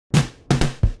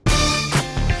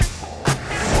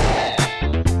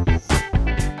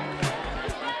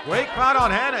crowd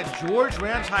on hand at George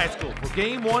Ranch High School for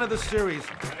Game 1 of the series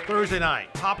Thursday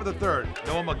night. Top of the third,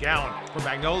 Noah McGowan from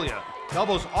Magnolia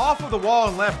doubles off of the wall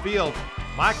in left field.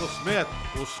 Michael Smith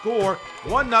will score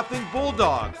 1-0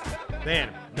 Bulldogs. Then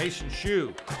Mason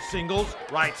Shue singles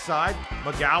right side.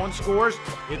 McGowan scores.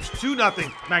 It's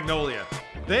 2-0 Magnolia.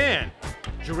 Then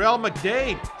Jarrell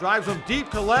McDade drives him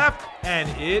deep to left, and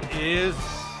it is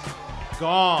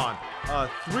gone. A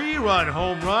 3-run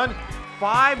home run,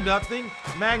 5-0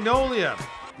 Magnolia.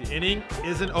 The inning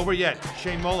isn't over yet.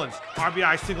 Shane Mullins,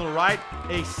 RBI single to right,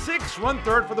 a 6-run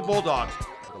third for the Bulldogs.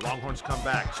 The Longhorns come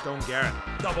back. Stone Garrett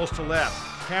doubles to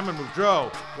left. Cameron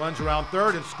Boudreau runs around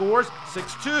third and scores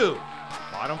 6-2.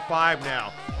 Bottom 5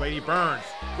 now. Brady Burns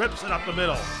rips it up the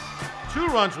middle. 2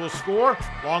 runs will score.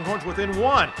 Longhorns within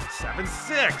 1,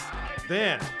 7-6.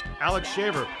 Then Alex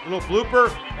Shaver, little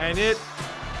blooper, and it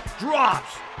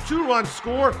drops. 2-run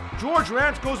score. George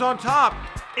Ranch goes on top.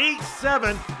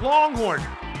 8-7 Longhorns.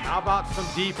 How about some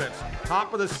defense?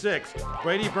 Top of the 6th,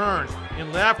 Brady Burns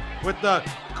in left with the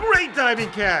great diving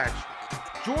catch.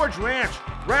 George Ranch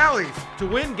rallies to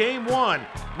win Game 1.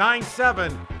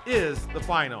 9-7 is the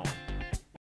final.